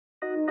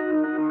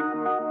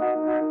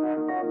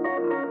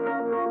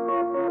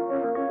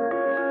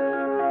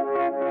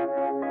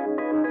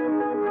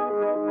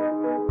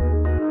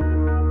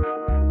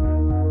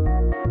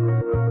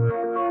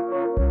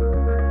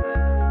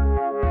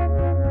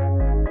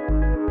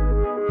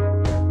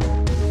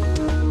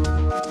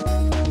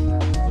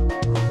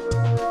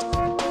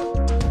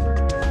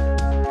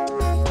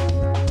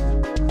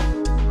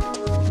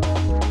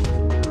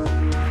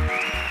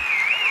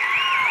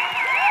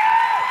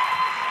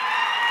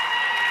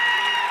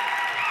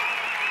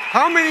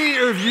How many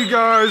of you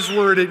guys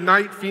were at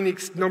Ignite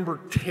Phoenix number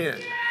 10?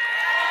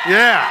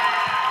 Yeah.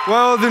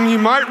 Well, then you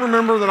might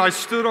remember that I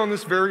stood on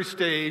this very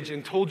stage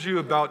and told you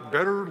about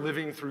better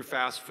living through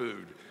fast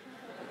food.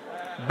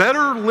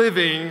 Better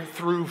living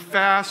through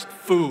fast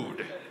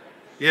food.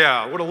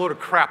 Yeah, what a load of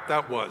crap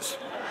that was.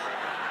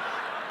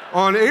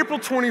 On April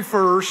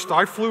 21st,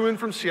 I flew in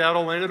from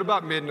Seattle, landed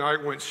about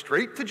midnight, went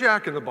straight to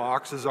Jack in the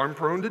Box, as I'm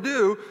prone to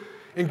do,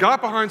 and got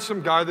behind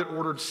some guy that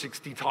ordered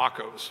 60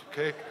 tacos,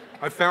 okay?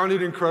 I found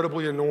it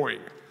incredibly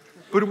annoying.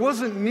 But it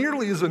wasn't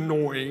nearly as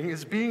annoying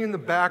as being in the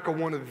back of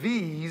one of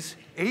these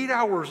 8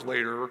 hours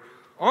later,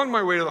 on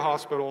my way to the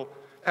hospital,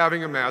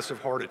 having a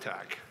massive heart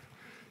attack.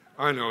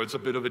 I know, it's a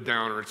bit of a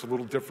downer. It's a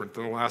little different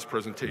than the last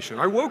presentation.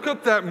 I woke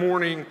up that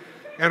morning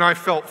and I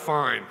felt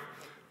fine.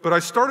 But I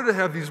started to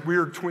have these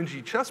weird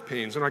twingy chest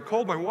pains, and I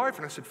called my wife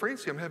and I said,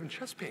 Francie, I'm having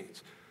chest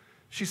pains.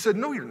 She said,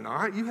 no, you're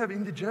not. You have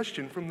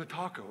indigestion from the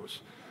tacos.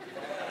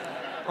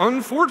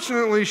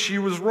 Unfortunately, she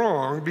was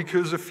wrong,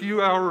 because a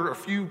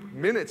few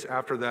minutes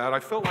after that, I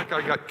felt like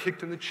I got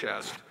kicked in the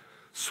chest.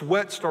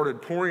 Sweat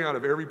started pouring out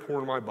of every pore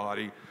in my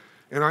body,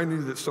 and I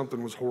knew that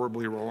something was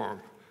horribly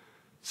wrong.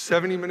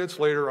 70 minutes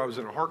later, I was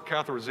in a heart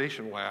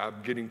catheterization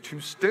lab getting 2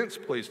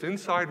 stents placed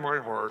inside my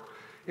heart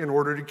in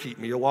order to keep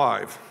me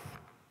alive.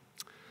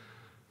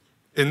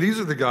 And these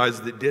are the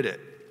guys that did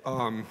it.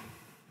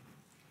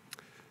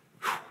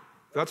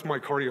 That's my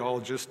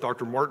cardiologist,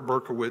 Dr. Mark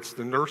Berkowitz,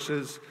 the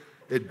nurses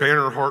at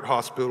Banner Heart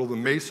Hospital, the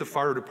Mesa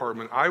Fire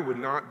Department. I would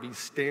not be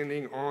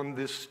standing on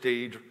this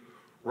stage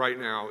right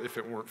now if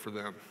it weren't for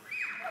them.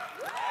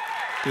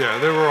 Yeah,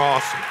 they were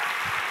awesome.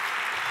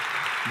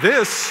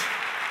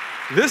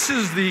 This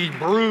is the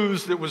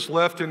bruise that was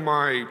left in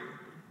my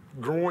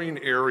groin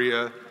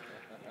area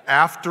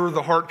after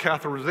the heart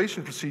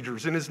catheterization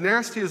procedures. And as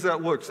nasty as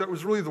that looks, that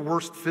was really the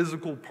worst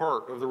physical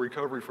part of the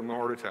recovery from the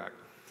heart attack.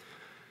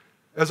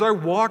 As I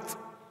walked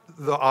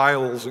the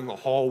aisles and the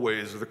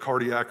hallways of the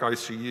cardiac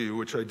ICU,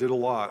 which I did a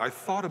lot, I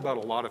thought about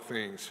a lot of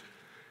things.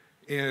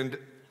 And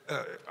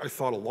I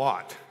thought a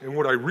lot. And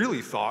what I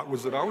really thought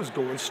was that I was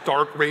going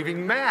stark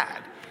raving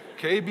mad,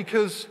 okay?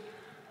 Because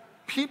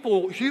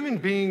human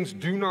beings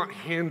do not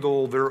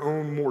handle their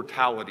own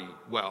mortality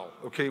well,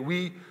 okay?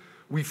 We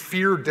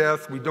fear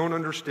death, we don't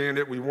understand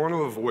it, we want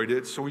to avoid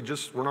it, so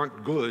we're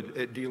not good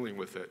at dealing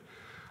with it.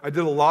 I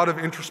did a lot of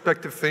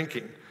introspective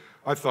thinking.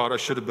 I thought I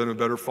should have been a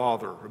better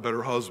father, a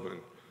better husband,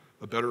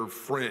 a better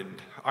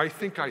friend. I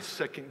think I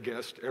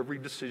second-guessed every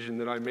decision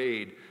that I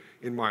made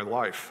in my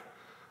life.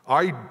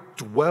 I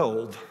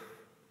dwelled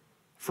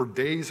for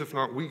days, if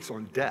not weeks,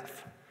 on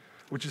death,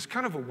 which is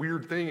kind of a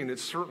weird thing, and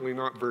it's certainly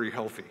not very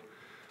healthy.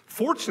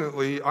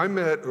 Fortunately, I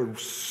met a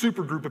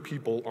super group of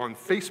people on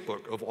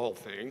Facebook, of all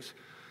things,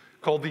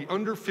 called the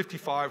Under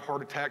 55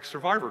 Heart Attack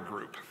Survivor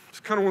Group. It's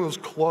kind of one of those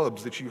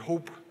clubs that you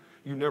hope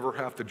you never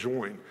have to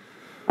join.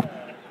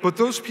 But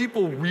those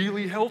people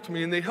really helped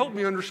me, and they helped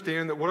me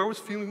understand that what I was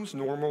feeling was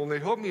normal, and they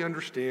helped me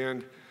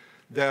understand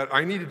that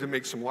I needed to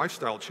make some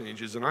lifestyle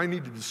changes, and I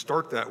needed to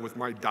start that with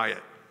my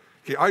diet.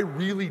 Okay, I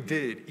really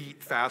did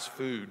eat fast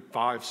food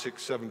 5,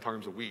 6, 7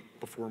 times a week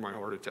before my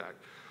heart attack.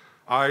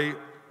 I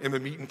am a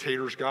meat and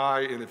taters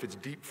guy, and if it's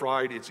deep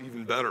fried, it's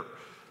even better.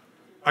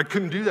 I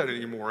couldn't do that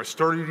anymore. I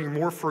started eating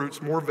more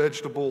fruits, more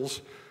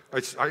vegetables.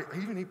 I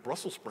even eat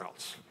Brussels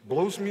sprouts.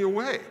 Blows me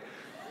away.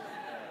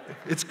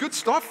 It's good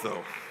stuff,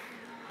 though.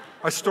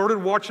 I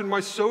started watching my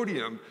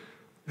sodium.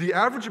 The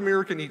average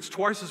American eats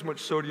twice as much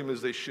sodium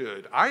as they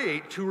should. I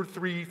ate 2 or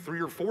 3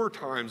 or 4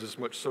 times as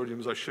much sodium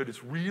as I should.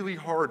 It's really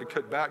hard to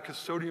cut back because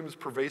sodium is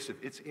pervasive.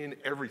 It's in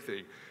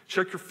everything.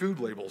 Check your food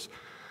labels.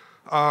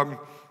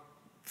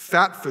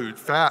 Fat food,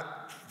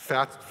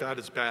 fat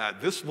is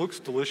bad. This looks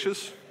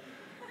delicious.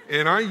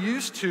 And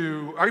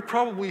I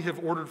probably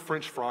have ordered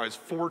French fries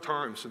 4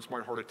 times since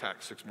my heart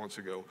attack 6 months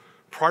ago.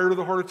 Prior to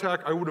the heart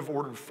attack, I would have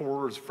ordered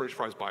 4 French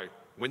fries by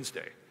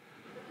Wednesday.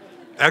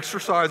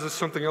 Exercise is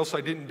something else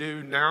I didn't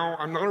do. Now,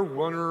 I'm not a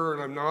runner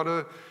and I'm not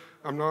a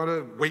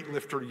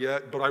weightlifter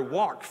yet, but I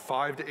walk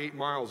 5 to 8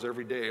 miles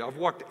every day. I've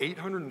walked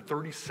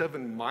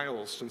 837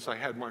 miles since I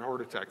had my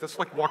heart attack. That's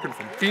like walking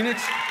from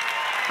Phoenix.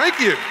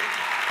 Thank you.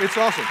 It's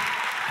awesome.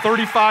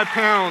 35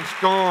 pounds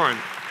gone.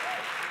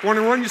 I want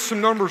to run you some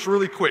numbers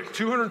really quick.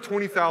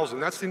 $220,000,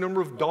 that's the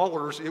number of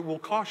dollars it will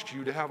cost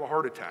you to have a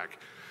heart attack.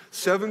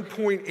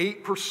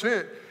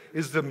 7.8%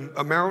 is the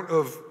amount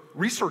of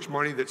research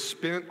money that's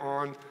spent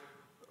on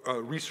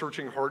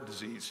researching heart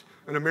disease.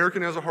 An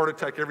American has a heart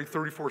attack every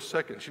 34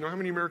 seconds. You know how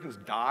many Americans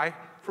die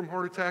from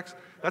heart attacks?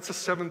 That's a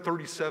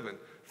 737.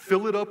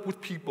 Fill it up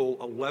with people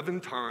 11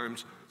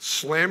 times,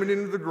 slam it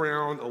into the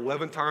ground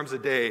 11 times a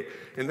day,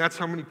 and that's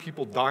how many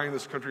people die in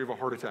this country of a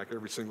heart attack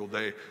every single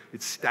day.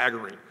 It's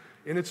staggering.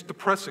 And it's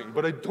depressing,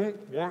 but I don't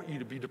want you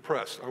to be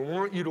depressed. I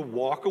want you to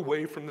walk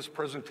away from this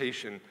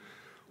presentation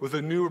with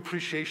a new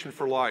appreciation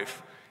for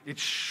life.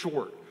 It's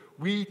short.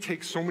 We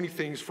take so many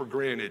things for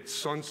granted: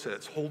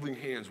 sunsets, holding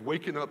hands,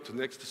 waking up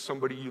next to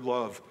somebody you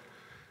love.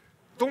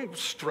 Don't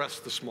stress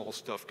the small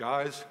stuff,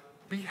 guys.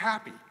 Be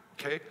happy,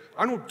 okay?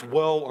 I don't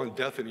dwell on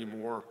death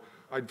anymore.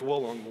 I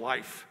dwell on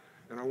life.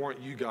 and I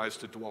want you guys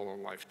to dwell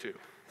on life too.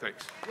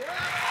 Thanks.